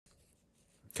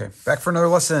Okay, back for another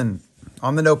lesson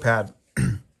on the notepad.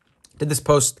 Did this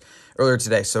post earlier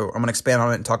today, so I'm going to expand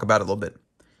on it and talk about it a little bit.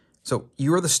 So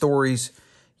you are the stories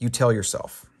you tell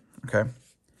yourself, okay?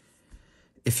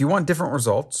 If you want different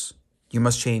results, you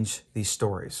must change these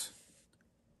stories.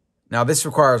 Now, this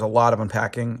requires a lot of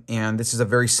unpacking, and this is a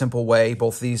very simple way.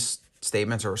 Both these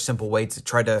statements are a simple way to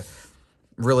try to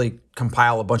really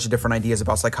compile a bunch of different ideas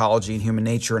about psychology and human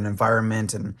nature and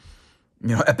environment and,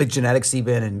 epigenetics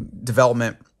even and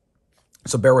development.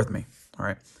 So bear with me, all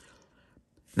right?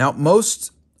 Now,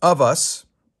 most of us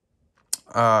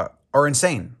are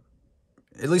insane,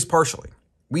 at least partially.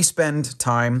 We spend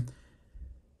time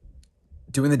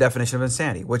doing the definition of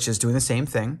insanity, which is doing the same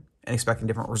thing and expecting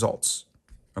different results,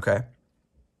 okay?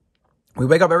 We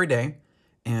wake up every day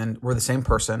and we're the same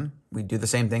person. We do the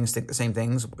same things, think the same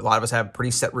things. A lot of us have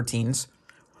pretty set routines.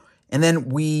 And then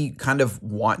we kind of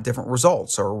want different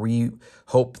results, or we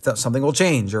hope that something will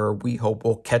change, or we hope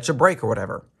we'll catch a break or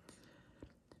whatever.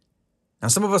 Now,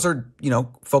 some of us are,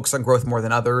 focused on growth more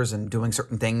than others and doing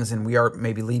certain things, and we are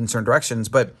maybe leading certain directions.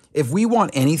 But if we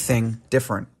want anything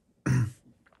different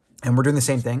and we're doing the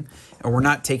same thing and we're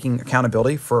not taking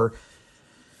accountability for,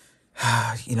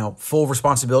 full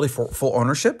responsibility for full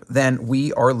ownership, then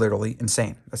we are literally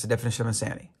insane. That's the definition of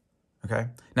insanity. Okay.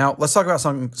 Now let's talk about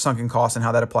sunken costs and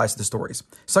how that applies to the stories.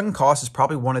 Sunken cost is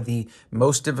probably one of the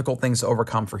most difficult things to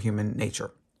overcome for human nature,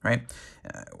 right?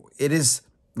 It is,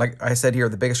 like I said here,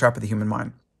 the biggest trap of the human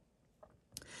mind.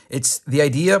 It's the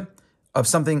idea of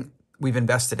something we've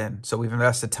invested in. So we've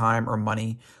invested time or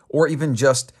money, or even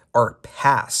just our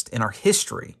past and our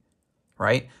history,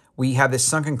 right? We have this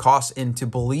sunken cost into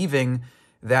believing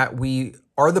that we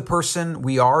are the person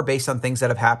we are based on things that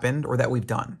have happened or that we've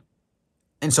done.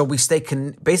 And so we stay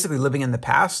basically living in the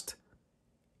past,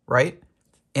 right?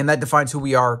 And that defines who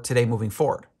we are today moving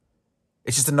forward.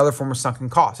 It's just another form of sunken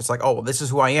cost. It's like, oh, well, this is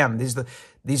who I am. These are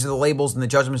the labels and the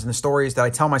judgments and the stories that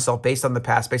I tell myself based on the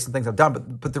past, based on things I've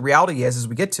done. But the reality is, as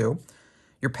we get to,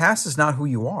 your past is not who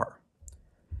you are.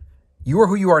 You are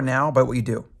who you are now by what you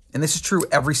do. And this is true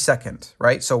every second,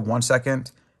 right? So 1 second,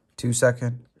 2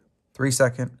 second, 3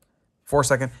 second, 4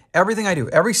 second. Everything I do,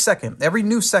 every second, every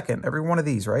new second, every one of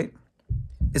these, right,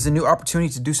 is a new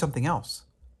opportunity to do something else,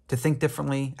 to think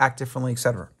differently, act differently,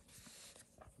 etc.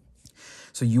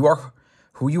 So you are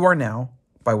who you are now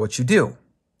by what you do,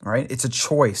 all right? It's a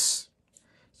choice.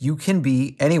 You can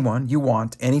be anyone you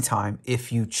want anytime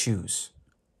if you choose,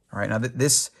 all right? Now,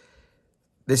 this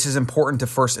is important to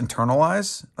first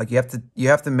internalize. Like you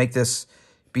have to make this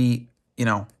be,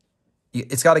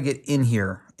 it's got to get in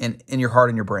here, in your heart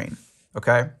and your brain,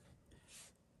 okay?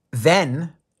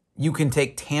 Then you can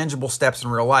take tangible steps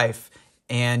in real life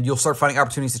and you'll start finding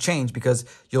opportunities to change because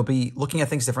you'll be looking at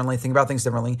things differently, thinking about things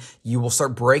differently. You will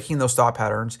start breaking those thought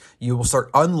patterns. You will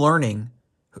start unlearning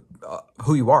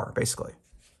who you are, basically.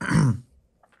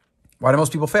 Why do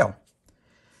most people fail?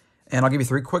 And I'll give you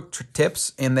 3 quick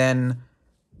tips and then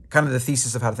kind of the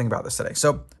thesis of how to think about this today.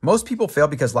 So most people fail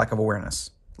because lack of awareness.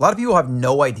 A lot of people have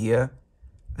no idea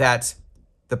that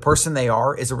the person they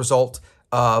are is a result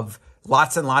of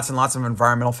lots and lots and lots of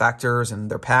environmental factors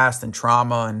and their past and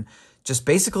trauma and just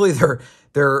basically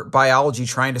their biology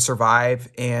trying to survive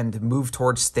and move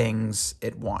towards things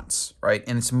it wants, right?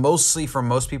 And it's mostly, for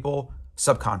most people,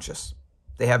 subconscious.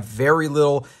 They have very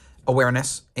little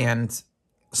awareness, and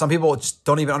some people just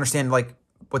don't even understand like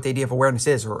what the idea of awareness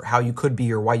is or how you could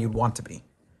be or why you'd want to be,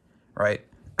 right?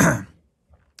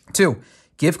 2,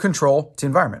 give control to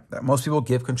environment. Most people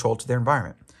give control to their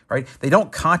environment, right? They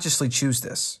don't consciously choose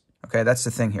this. Okay, that's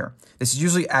the thing here. This is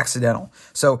usually accidental.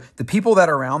 So the people that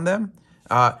are around them,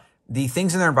 the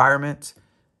things in their environment,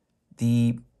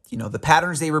 the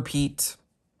patterns they repeat,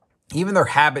 even their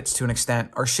habits to an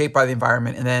extent are shaped by the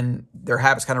environment, and then their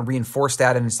habits kind of reinforce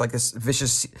that, and it's like this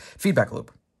vicious feedback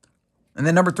loop. And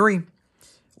then number 3,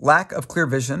 lack of clear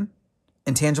vision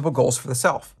and tangible goals for the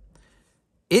self.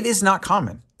 It is not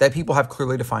common that people have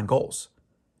clearly defined goals.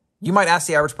 You might ask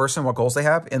the average person what goals they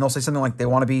have, and they'll say something like they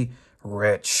want to be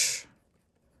rich.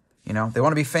 They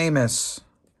want to be famous.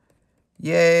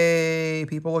 Yay,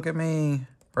 people look at me,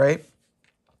 right?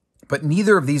 But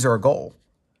neither of these are a goal,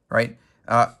 right?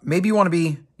 Maybe you want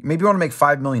to make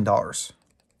 $5 million,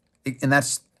 and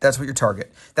that's what your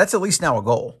target. That's at least now a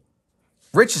goal.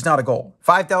 Rich is not a goal.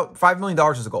 $5 million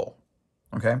is a goal,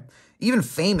 okay? Even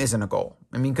fame isn't a goal.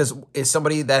 I mean, because is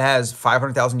somebody that has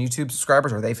 500,000 YouTube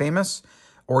subscribers, are they famous?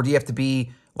 Or do you have to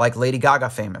be like Lady Gaga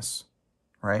famous,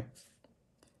 right?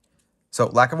 So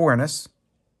lack of awareness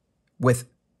with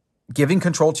giving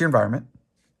control to your environment,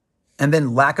 and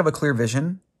then lack of a clear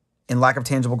vision and lack of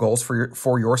tangible goals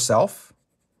for yourself.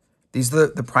 These are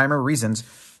the primary reasons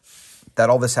that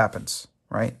all this happens,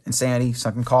 right? Insanity,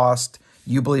 sunken cost,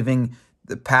 you believing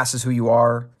the past is who you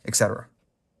are, etc.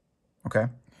 Okay?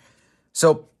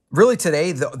 So really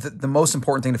today, the most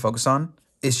important thing to focus on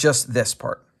is just this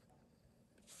part.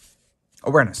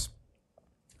 Awareness.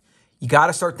 You got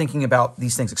to start thinking about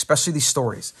these things, especially these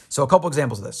stories. So a couple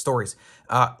examples of this, stories,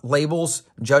 labels,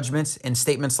 judgments, and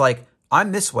statements like,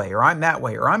 I'm this way, or I'm that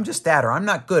way, or I'm just that, or I'm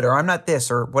not good, or I'm not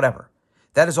this, or whatever.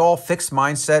 That is all fixed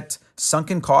mindset,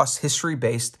 sunken cost,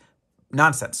 history-based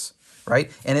nonsense,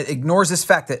 right? And it ignores this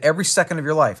fact that every second of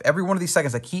your life, every one of these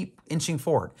seconds that keep inching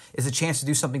forward is a chance to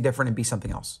do something different and be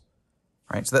something else,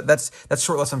 right? So that's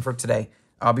short lesson for today.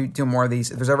 I'll be doing more of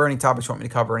these. If there's ever any topics you want me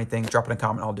to cover or anything, drop it in a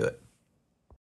comment. I'll do it.